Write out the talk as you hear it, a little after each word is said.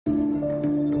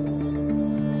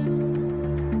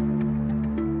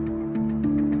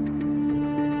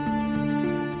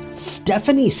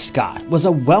Stephanie Scott was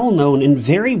a well-known and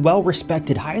very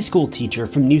well-respected high school teacher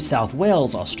from New South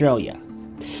Wales, Australia.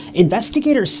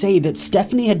 Investigators say that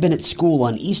Stephanie had been at school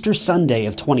on Easter Sunday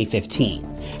of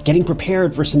 2015, getting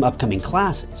prepared for some upcoming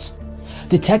classes.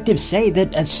 Detectives say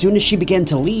that as soon as she began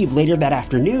to leave later that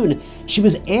afternoon, she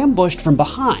was ambushed from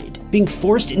behind, being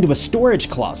forced into a storage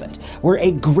closet where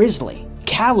a grisly,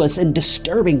 callous, and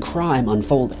disturbing crime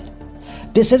unfolded.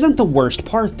 This isn't the worst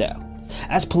part, though.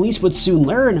 As police would soon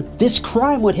learn, this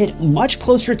crime would hit much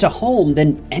closer to home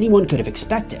than anyone could have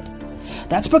expected.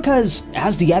 That's because,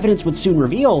 as the evidence would soon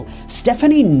reveal,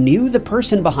 Stephanie knew the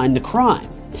person behind the crime,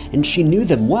 and she knew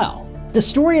them well. The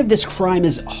story of this crime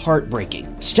is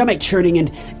heartbreaking, stomach-churning,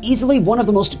 and easily one of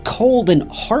the most cold and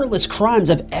heartless crimes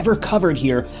I've ever covered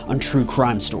here on True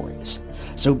Crime Stories.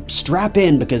 So strap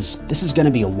in, because this is going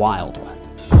to be a wild one.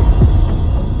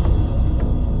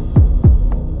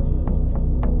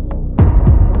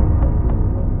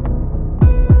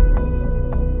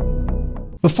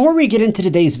 Before we get into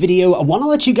today's video, I want to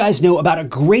let you guys know about a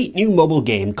great new mobile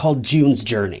game called June's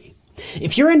Journey.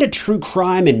 If you're into true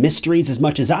crime and mysteries as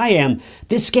much as I am,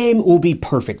 this game will be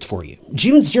perfect for you.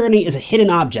 June's Journey is a hidden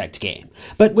object game,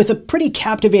 but with a pretty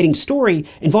captivating story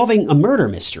involving a murder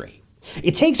mystery.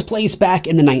 It takes place back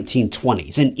in the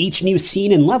 1920s, and each new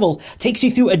scene and level takes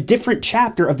you through a different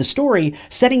chapter of the story,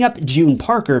 setting up June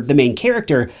Parker, the main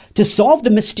character, to solve the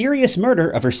mysterious murder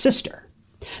of her sister.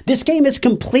 This game is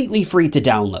completely free to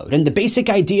download, and the basic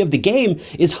idea of the game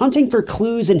is hunting for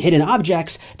clues and hidden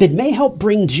objects that may help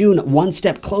bring June one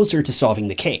step closer to solving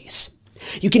the case.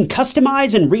 You can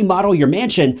customize and remodel your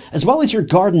mansion as well as your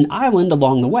garden island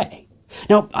along the way.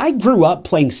 Now, I grew up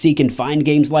playing seek and find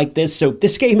games like this, so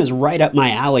this game is right up my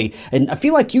alley, and I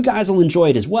feel like you guys will enjoy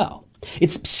it as well.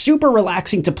 It's super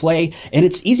relaxing to play, and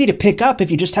it's easy to pick up if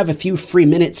you just have a few free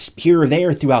minutes here or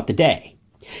there throughout the day.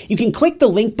 You can click the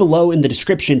link below in the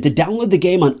description to download the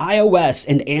game on iOS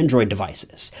and Android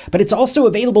devices, but it's also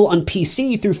available on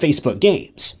PC through Facebook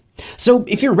Games. So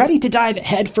if you're ready to dive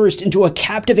headfirst into a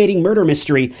captivating murder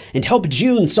mystery and help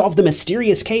June solve the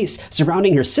mysterious case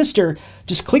surrounding her sister,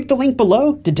 just click the link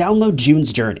below to download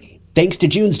June's Journey. Thanks to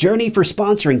June's Journey for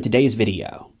sponsoring today's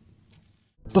video.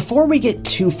 Before we get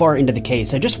too far into the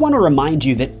case, I just want to remind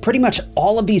you that pretty much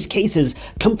all of these cases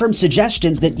come from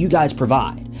suggestions that you guys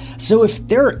provide. So if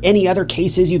there are any other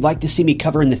cases you'd like to see me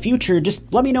cover in the future,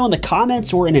 just let me know in the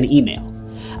comments or in an email.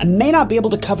 I may not be able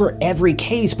to cover every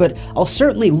case, but I'll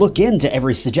certainly look into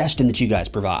every suggestion that you guys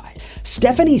provide.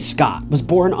 Stephanie Scott was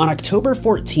born on October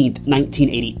 14th,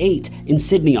 1988 in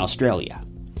Sydney, Australia.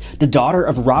 The daughter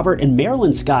of Robert and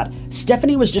Marilyn Scott,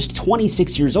 Stephanie was just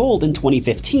 26 years old in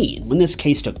 2015 when this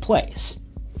case took place.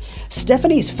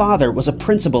 Stephanie's father was a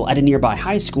principal at a nearby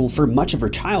high school for much of her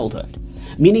childhood,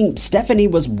 meaning Stephanie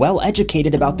was well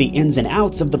educated about the ins and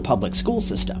outs of the public school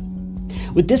system.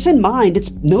 With this in mind,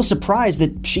 it's no surprise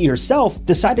that she herself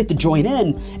decided to join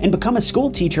in and become a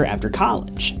school teacher after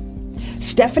college.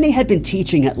 Stephanie had been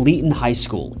teaching at Leeton High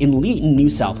School in Leeton, New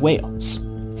South Wales.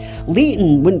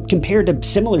 Leeton, when compared to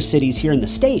similar cities here in the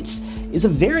States, is a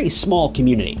very small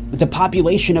community with a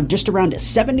population of just around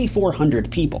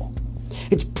 7,400 people.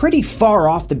 It's pretty far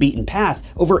off the beaten path,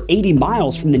 over 80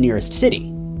 miles from the nearest city.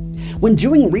 When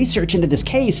doing research into this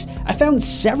case, I found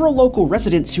several local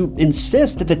residents who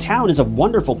insist that the town is a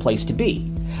wonderful place to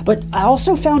be. But I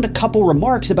also found a couple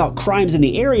remarks about crimes in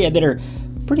the area that are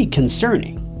pretty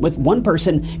concerning, with one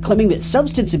person claiming that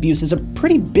substance abuse is a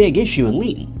pretty big issue in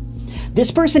Leeton. This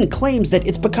person claims that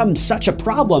it's become such a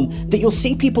problem that you'll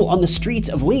see people on the streets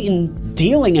of Leeton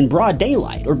dealing in broad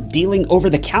daylight or dealing over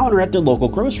the counter at their local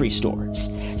grocery stores,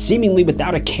 seemingly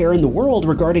without a care in the world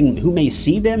regarding who may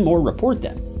see them or report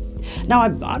them. Now,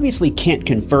 I obviously can't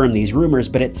confirm these rumors,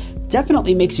 but it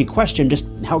definitely makes you question just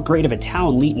how great of a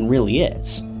town Leeton really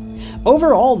is.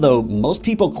 Overall, though, most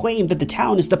people claim that the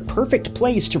town is the perfect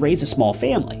place to raise a small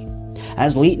family,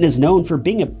 as Leeton is known for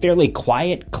being a fairly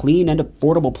quiet, clean, and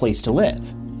affordable place to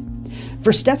live.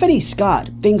 For Stephanie Scott,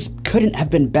 things couldn't have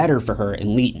been better for her in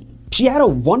Leeton. She had a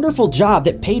wonderful job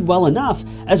that paid well enough,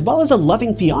 as well as a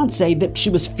loving fiancé that she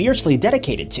was fiercely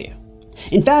dedicated to.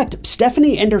 In fact,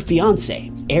 Stephanie and her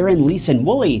fiancé, Aaron Leeson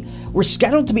Woolley, were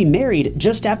scheduled to be married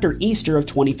just after Easter of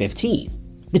 2015.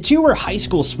 The two were high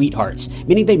school sweethearts,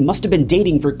 meaning they must have been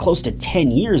dating for close to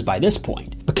 10 years by this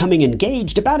point, becoming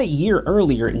engaged about a year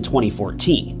earlier in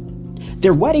 2014.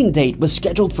 Their wedding date was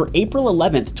scheduled for April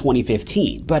 11th,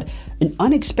 2015, but an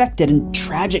unexpected and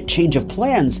tragic change of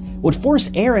plans would force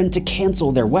Aaron to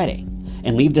cancel their wedding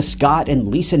and leave the Scott and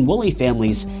Leeson Woolley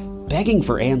families begging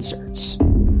for answers.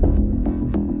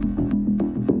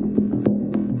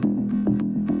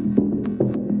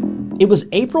 It was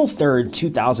April 3rd,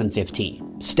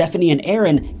 2015. Stephanie and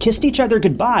Aaron kissed each other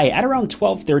goodbye at around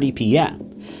 12:30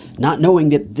 p.m., not knowing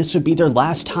that this would be their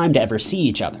last time to ever see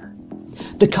each other.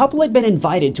 The couple had been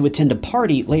invited to attend a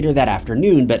party later that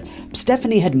afternoon, but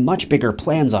Stephanie had much bigger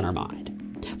plans on her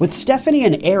mind. With Stephanie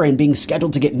and Aaron being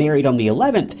scheduled to get married on the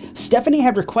 11th, Stephanie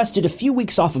had requested a few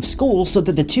weeks off of school so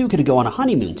that the two could go on a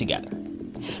honeymoon together.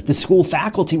 The school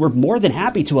faculty were more than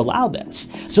happy to allow this,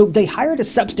 so they hired a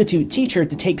substitute teacher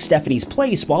to take Stephanie's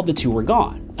place while the two were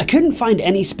gone. I couldn't find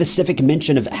any specific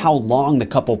mention of how long the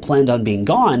couple planned on being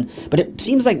gone, but it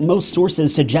seems like most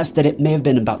sources suggest that it may have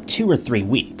been about 2 or 3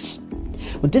 weeks.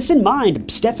 With this in mind,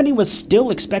 Stephanie was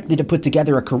still expected to put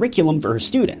together a curriculum for her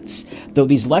students, though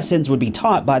these lessons would be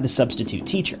taught by the substitute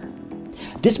teacher.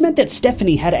 This meant that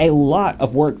Stephanie had a lot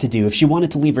of work to do if she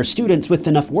wanted to leave her students with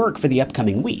enough work for the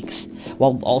upcoming weeks,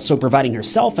 while also providing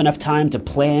herself enough time to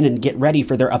plan and get ready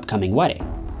for their upcoming wedding.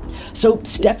 So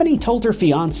Stephanie told her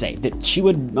fiancé that she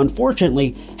would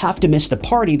unfortunately have to miss the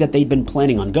party that they'd been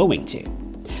planning on going to,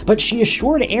 but she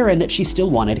assured Aaron that she still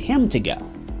wanted him to go.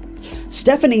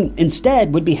 Stephanie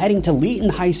instead would be heading to Leeton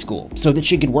High School so that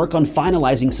she could work on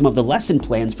finalizing some of the lesson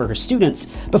plans for her students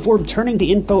before turning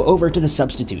the info over to the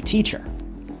substitute teacher.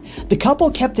 The couple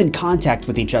kept in contact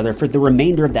with each other for the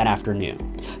remainder of that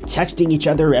afternoon, texting each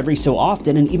other every so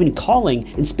often and even calling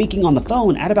and speaking on the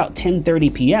phone at about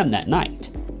 10:30 p.m. that night.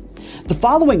 The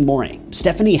following morning,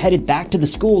 Stephanie headed back to the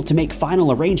school to make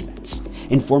final arrangements,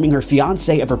 informing her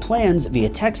fiancé of her plans via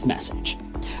text message,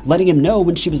 letting him know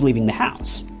when she was leaving the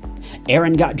house.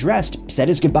 Aaron got dressed, said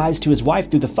his goodbyes to his wife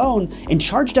through the phone, and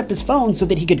charged up his phone so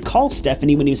that he could call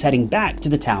Stephanie when he was heading back to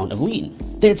the town of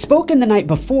Leeton. They had spoken the night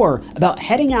before about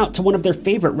heading out to one of their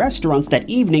favorite restaurants that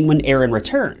evening when Aaron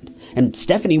returned, and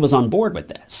Stephanie was on board with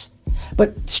this.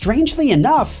 But strangely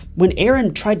enough, when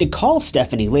Aaron tried to call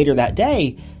Stephanie later that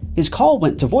day, his call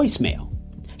went to voicemail.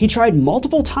 He tried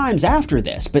multiple times after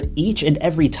this, but each and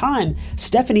every time,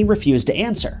 Stephanie refused to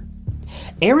answer.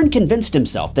 Aaron convinced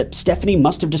himself that Stephanie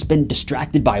must have just been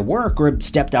distracted by work or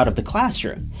stepped out of the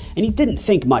classroom, and he didn't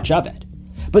think much of it.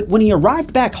 But when he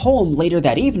arrived back home later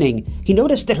that evening, he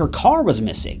noticed that her car was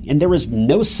missing, and there was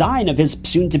no sign of his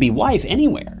soon-to-be wife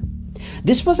anywhere.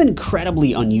 This was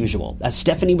incredibly unusual, as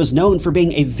Stephanie was known for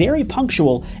being a very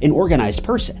punctual and organized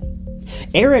person.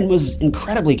 Aaron was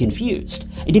incredibly confused,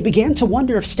 and he began to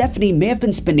wonder if Stephanie may have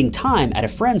been spending time at a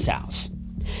friend's house.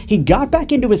 He got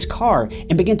back into his car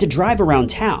and began to drive around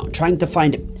town, trying to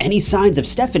find any signs of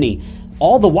Stephanie,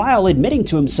 all the while admitting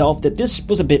to himself that this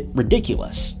was a bit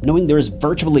ridiculous, knowing there was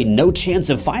virtually no chance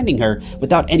of finding her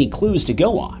without any clues to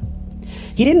go on.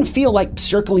 He didn't feel like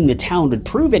circling the town would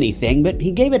prove anything, but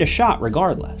he gave it a shot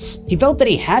regardless. He felt that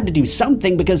he had to do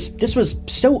something because this was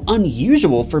so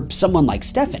unusual for someone like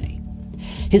Stephanie.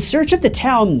 His search of the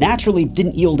town naturally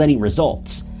didn't yield any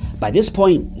results. By this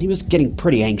point, he was getting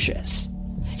pretty anxious.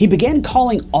 He began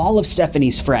calling all of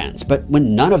Stephanie's friends, but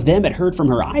when none of them had heard from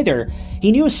her either,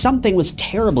 he knew something was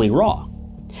terribly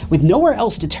wrong. With nowhere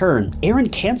else to turn, Aaron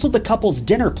canceled the couple's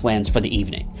dinner plans for the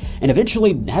evening, and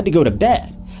eventually had to go to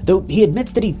bed, though he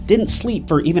admits that he didn't sleep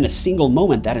for even a single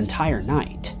moment that entire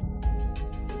night.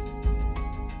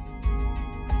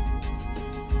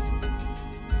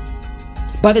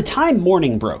 By the time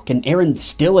morning broke and Aaron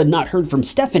still had not heard from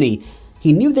Stephanie,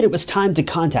 he knew that it was time to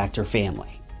contact her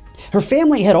family. Her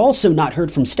family had also not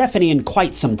heard from Stephanie in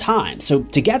quite some time, so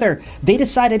together they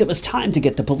decided it was time to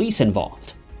get the police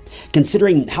involved.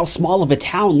 Considering how small of a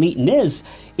town Leeton is,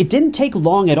 it didn't take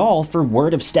long at all for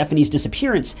word of Stephanie's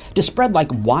disappearance to spread like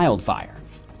wildfire.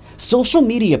 Social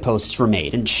media posts were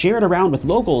made and shared around with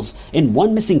locals, and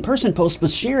one missing person post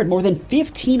was shared more than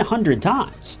 1,500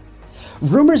 times.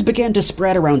 Rumors began to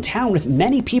spread around town, with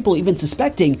many people even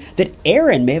suspecting that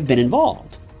Aaron may have been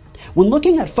involved. When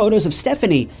looking at photos of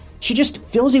Stephanie, she just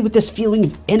fills you with this feeling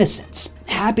of innocence,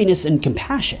 happiness, and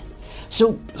compassion.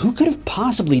 So who could have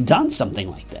possibly done something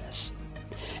like this?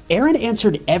 Aaron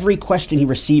answered every question he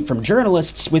received from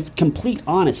journalists with complete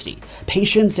honesty,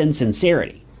 patience, and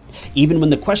sincerity, even when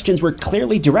the questions were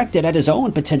clearly directed at his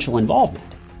own potential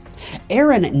involvement.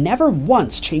 Aaron never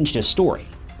once changed his story.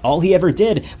 All he ever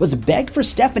did was beg for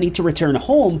Stephanie to return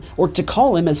home or to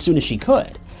call him as soon as she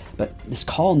could, but this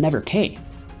call never came.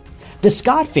 The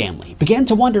Scott family began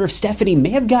to wonder if Stephanie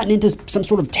may have gotten into some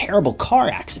sort of terrible car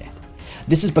accident.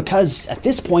 This is because, at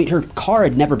this point, her car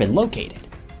had never been located.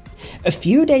 A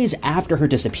few days after her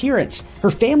disappearance, her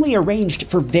family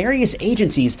arranged for various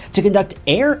agencies to conduct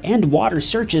air and water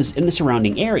searches in the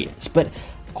surrounding areas, but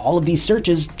all of these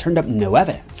searches turned up no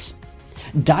evidence.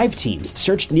 Dive teams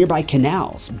searched nearby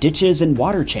canals, ditches, and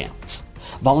water channels.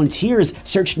 Volunteers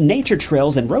searched nature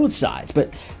trails and roadsides,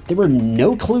 but there were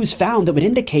no clues found that would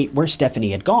indicate where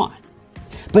Stephanie had gone.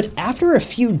 But after a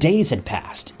few days had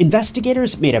passed,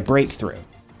 investigators made a breakthrough.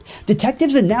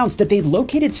 Detectives announced that they'd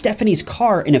located Stephanie's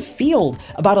car in a field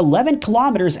about 11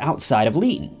 kilometers outside of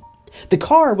Leeton. The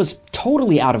car was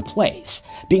totally out of place,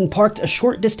 being parked a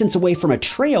short distance away from a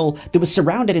trail that was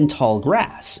surrounded in tall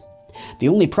grass. The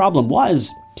only problem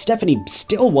was, Stephanie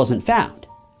still wasn't found.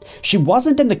 She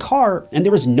wasn't in the car, and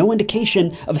there was no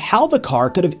indication of how the car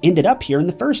could have ended up here in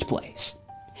the first place.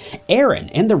 Aaron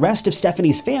and the rest of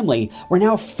Stephanie's family were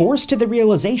now forced to the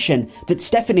realization that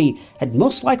Stephanie had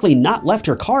most likely not left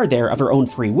her car there of her own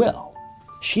free will.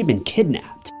 She had been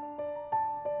kidnapped.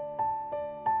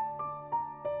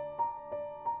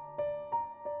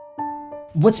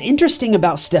 What's interesting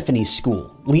about Stephanie's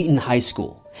school, Leeton High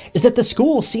School, is that the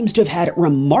school seems to have had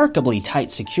remarkably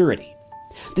tight security.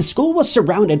 The school was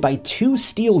surrounded by 2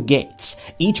 steel gates,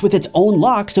 each with its own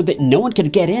lock so that no one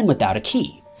could get in without a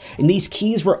key, and these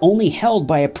keys were only held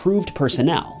by approved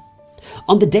personnel.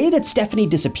 On the day that Stephanie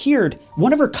disappeared,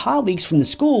 one of her colleagues from the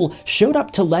school showed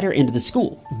up to let her into the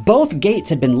school. Both gates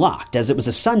had been locked as it was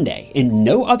a Sunday, and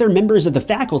no other members of the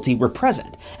faculty were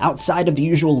present, outside of the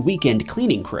usual weekend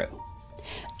cleaning crew.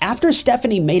 After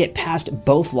Stephanie made it past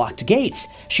both locked gates,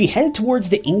 she headed towards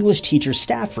the English teacher's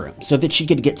staff room so that she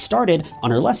could get started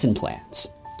on her lesson plans.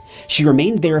 She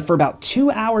remained there for about 2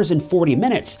 hours and 40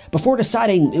 minutes before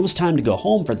deciding it was time to go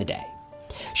home for the day.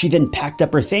 She then packed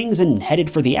up her things and headed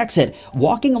for the exit,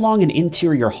 walking along an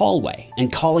interior hallway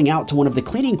and calling out to one of the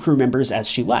cleaning crew members as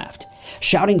she left,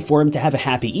 shouting for him to have a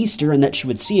happy Easter and that she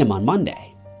would see him on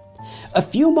Monday. A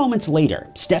few moments later,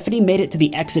 Stephanie made it to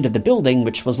the exit of the building,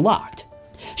 which was locked.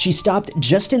 She stopped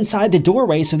just inside the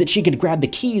doorway so that she could grab the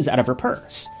keys out of her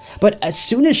purse. But as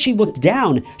soon as she looked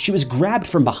down, she was grabbed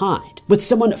from behind, with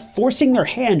someone forcing their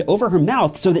hand over her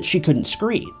mouth so that she couldn't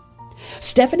scream.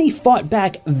 Stephanie fought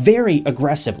back very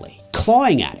aggressively,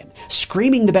 clawing at him,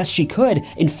 screaming the best she could,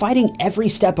 and fighting every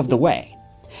step of the way.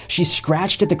 She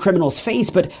scratched at the criminal's face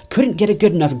but couldn't get a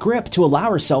good enough grip to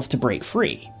allow herself to break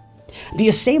free. The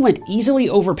assailant easily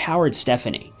overpowered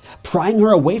Stephanie, prying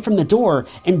her away from the door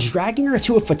and dragging her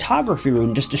to a photography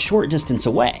room just a short distance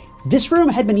away. This room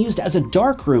had been used as a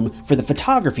dark room for the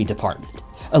photography department,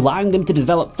 allowing them to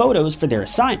develop photos for their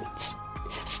assignments.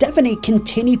 Stephanie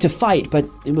continued to fight, but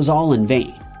it was all in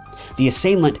vain. The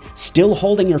assailant, still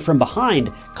holding her from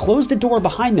behind, closed the door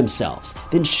behind themselves,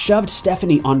 then shoved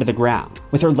Stephanie onto the ground,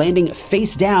 with her landing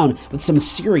face down with some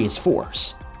serious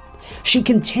force. She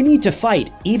continued to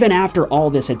fight even after all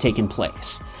this had taken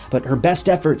place, but her best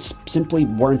efforts simply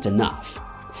weren't enough.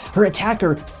 Her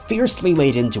attacker fiercely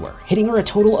laid into her, hitting her a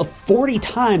total of 40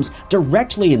 times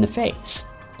directly in the face.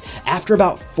 After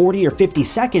about 40 or 50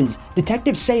 seconds,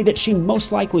 detectives say that she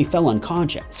most likely fell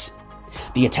unconscious.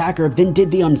 The attacker then did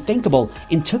the unthinkable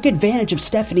and took advantage of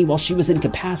Stephanie while she was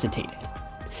incapacitated.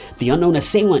 The unknown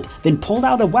assailant then pulled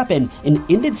out a weapon and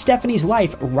ended Stephanie's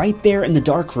life right there in the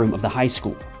darkroom of the high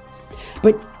school.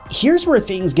 But here's where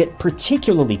things get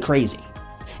particularly crazy.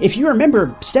 If you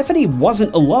remember, Stephanie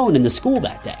wasn't alone in the school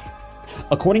that day.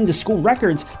 According to school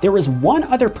records, there was one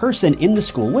other person in the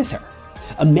school with her,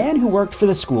 a man who worked for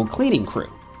the school cleaning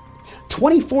crew.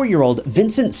 24-year-old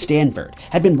Vincent Stanford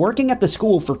had been working at the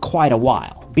school for quite a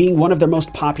while, being one of their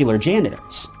most popular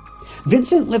janitors.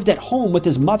 Vincent lived at home with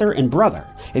his mother and brother,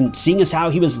 and seeing as how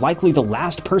he was likely the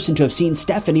last person to have seen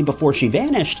Stephanie before she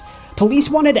vanished, police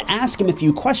wanted to ask him a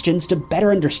few questions to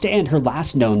better understand her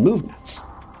last known movements.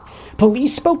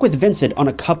 Police spoke with Vincent on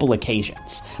a couple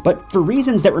occasions, but for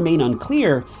reasons that remain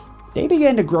unclear, they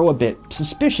began to grow a bit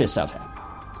suspicious of him.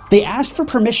 They asked for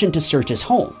permission to search his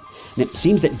home, and it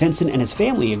seems that Vincent and his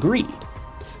family agreed.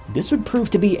 This would prove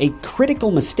to be a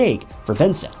critical mistake for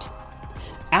Vincent.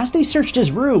 As they searched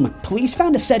his room, police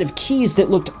found a set of keys that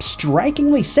looked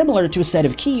strikingly similar to a set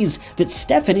of keys that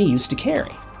Stephanie used to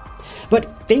carry.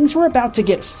 But things were about to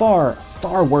get far,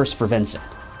 far worse for Vincent.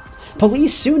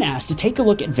 Police soon asked to take a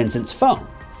look at Vincent's phone,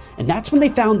 and that's when they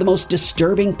found the most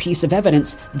disturbing piece of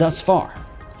evidence thus far.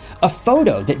 A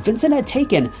photo that Vincent had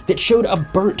taken that showed a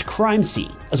burnt crime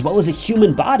scene, as well as a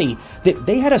human body that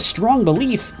they had a strong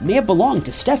belief may have belonged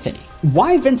to Stephanie.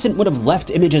 Why Vincent would have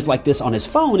left images like this on his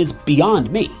phone is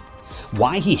beyond me.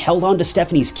 Why he held on to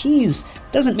Stephanie's keys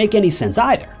doesn't make any sense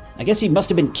either. I guess he must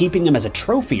have been keeping them as a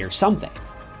trophy or something.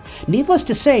 Needless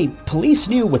to say, police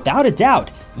knew without a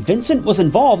doubt Vincent was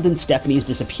involved in Stephanie's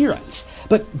disappearance.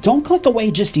 But don't click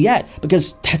away just yet,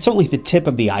 because that's only the tip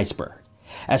of the iceberg.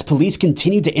 As police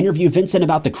continued to interview Vincent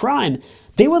about the crime,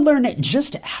 they would learn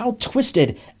just how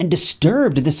twisted and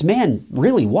disturbed this man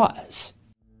really was.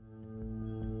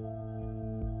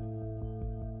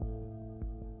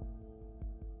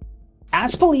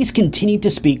 As police continued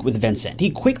to speak with Vincent, he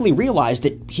quickly realized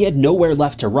that he had nowhere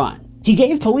left to run. He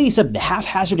gave police a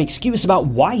haphazard excuse about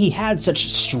why he had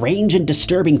such strange and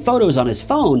disturbing photos on his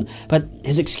phone, but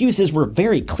his excuses were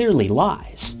very clearly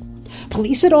lies.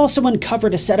 Police had also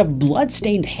uncovered a set of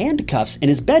blood-stained handcuffs in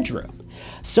his bedroom,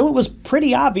 so it was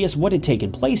pretty obvious what had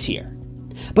taken place here.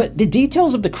 But the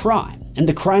details of the crime, and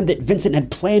the crime that Vincent had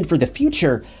planned for the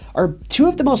future, are two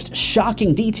of the most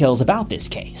shocking details about this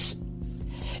case.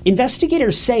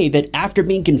 Investigators say that after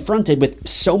being confronted with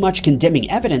so much condemning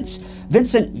evidence,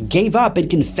 Vincent gave up and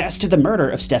confessed to the murder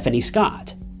of Stephanie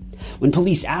Scott. When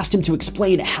police asked him to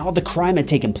explain how the crime had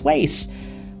taken place,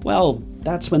 well,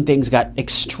 that's when things got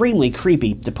extremely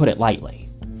creepy, to put it lightly.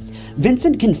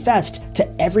 Vincent confessed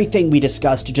to everything we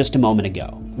discussed just a moment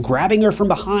ago, grabbing her from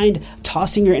behind,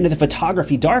 tossing her into the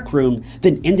photography darkroom,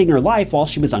 then ending her life while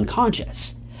she was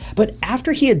unconscious. But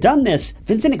after he had done this,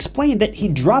 Vincent explained that he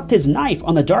dropped his knife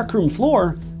on the darkroom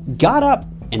floor, got up,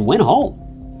 and went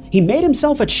home. He made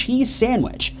himself a cheese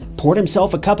sandwich, poured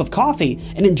himself a cup of coffee,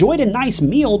 and enjoyed a nice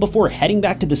meal before heading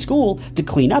back to the school to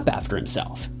clean up after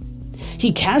himself.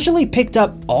 He casually picked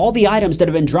up all the items that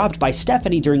had been dropped by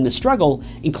Stephanie during the struggle,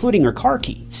 including her car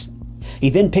keys. He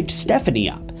then picked Stephanie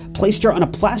up, placed her on a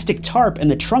plastic tarp in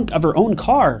the trunk of her own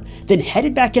car, then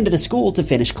headed back into the school to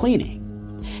finish cleaning.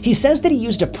 He says that he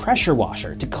used a pressure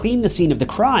washer to clean the scene of the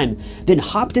crime, then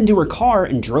hopped into her car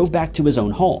and drove back to his own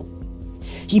home.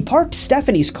 He parked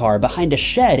Stephanie's car behind a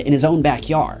shed in his own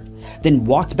backyard, then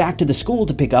walked back to the school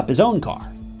to pick up his own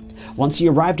car. Once he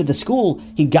arrived at the school,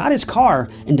 he got his car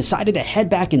and decided to head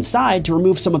back inside to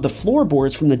remove some of the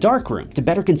floorboards from the darkroom to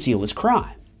better conceal his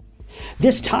crime.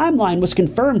 This timeline was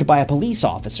confirmed by a police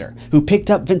officer who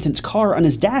picked up Vincent's car on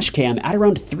his dash cam at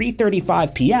around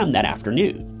 3:35 p.m. that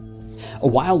afternoon. A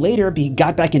while later, he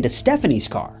got back into Stephanie's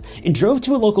car and drove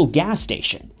to a local gas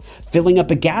station, filling up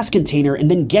a gas container and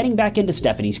then getting back into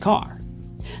Stephanie's car.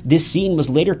 This scene was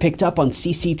later picked up on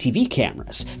CCTV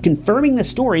cameras, confirming the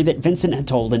story that Vincent had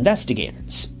told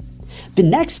investigators. The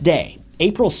next day,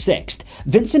 April 6th,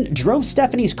 Vincent drove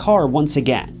Stephanie's car once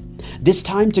again, this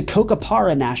time to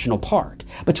Cocopara National Park,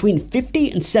 between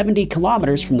 50 and 70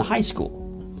 kilometers from the high school.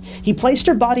 He placed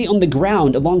her body on the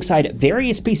ground alongside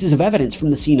various pieces of evidence from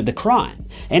the scene of the crime,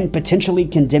 and potentially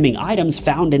condemning items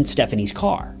found in Stephanie's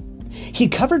car. He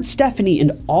covered Stephanie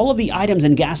and all of the items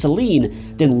in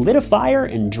gasoline, then lit a fire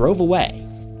and drove away.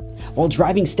 While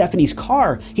driving Stephanie's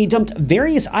car, he dumped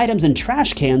various items in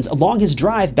trash cans along his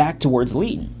drive back towards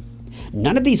Leeton.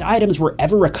 None of these items were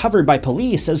ever recovered by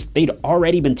police, as they'd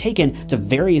already been taken to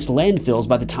various landfills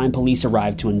by the time police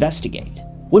arrived to investigate.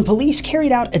 When police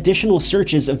carried out additional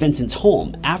searches of Vincent's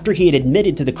home after he had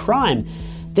admitted to the crime,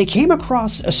 they came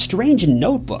across a strange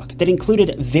notebook that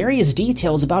included various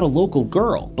details about a local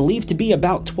girl believed to be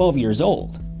about 12 years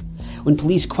old. When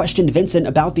police questioned Vincent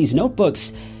about these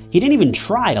notebooks, he didn't even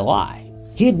try to lie.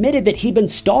 He admitted that he'd been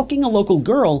stalking a local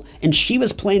girl and she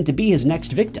was planned to be his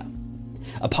next victim.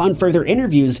 Upon further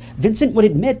interviews, Vincent would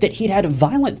admit that he'd had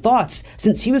violent thoughts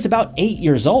since he was about 8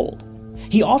 years old.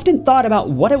 He often thought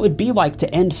about what it would be like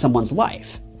to end someone's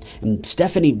life. And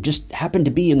Stephanie just happened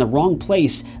to be in the wrong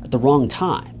place at the wrong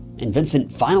time, and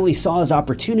Vincent finally saw his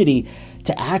opportunity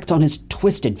to act on his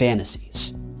twisted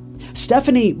fantasies.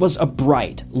 Stephanie was a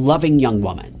bright, loving young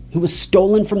woman who was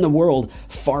stolen from the world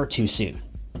far too soon.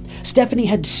 Stephanie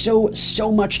had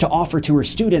so much to offer to her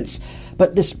students,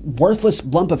 but this worthless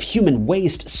lump of human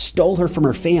waste stole her from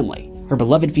her family, her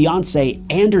beloved fiancé,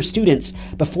 and her students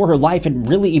before her life had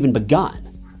really even begun.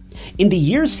 In the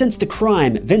years since the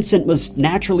crime, Vincent was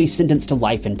naturally sentenced to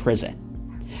life in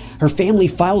prison. Her family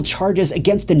filed charges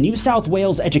against the New South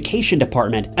Wales Education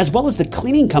Department, as well as the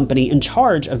cleaning company in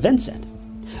charge of Vincent.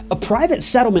 A private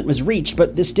settlement was reached,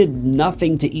 but this did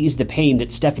nothing to ease the pain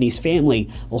that Stephanie's family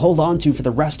will hold on to for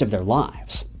the rest of their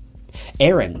lives.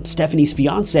 Aaron, Stephanie's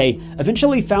fiancé,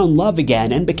 eventually found love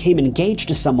again and became engaged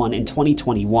to someone in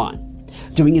 2021,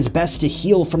 doing his best to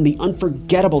heal from the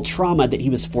unforgettable trauma that he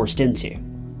was forced into.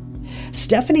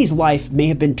 Stephanie's life may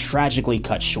have been tragically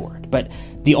cut short, but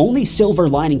the only silver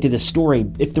lining to this story,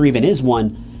 if there even is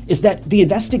one, is that the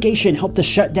investigation helped to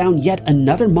shut down yet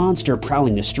another monster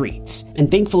prowling the streets,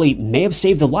 and thankfully may have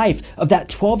saved the life of that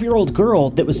 12-year-old girl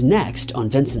that was next on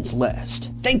Vincent's list.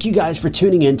 Thank you guys for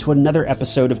tuning in to another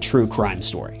episode of True Crime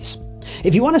Stories.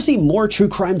 If you want to see more true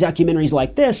crime documentaries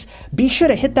like this, be sure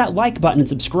to hit that like button and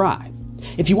subscribe.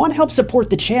 If you want to help support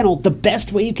the channel, the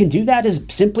best way you can do that is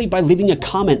simply by leaving a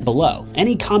comment below,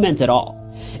 any comment at all.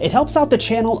 It helps out the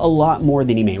channel a lot more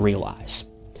than you may realize.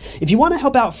 If you want to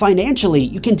help out financially,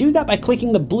 you can do that by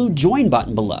clicking the blue join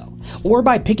button below. or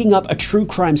by picking up a True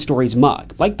Crime Stories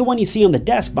mug, like the one you see on the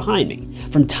desk behind me,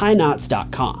 from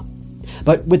TyKnots.com.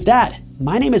 But with that,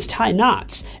 my name is Ty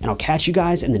Knots, and I'll catch you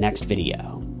guys in the next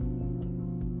video.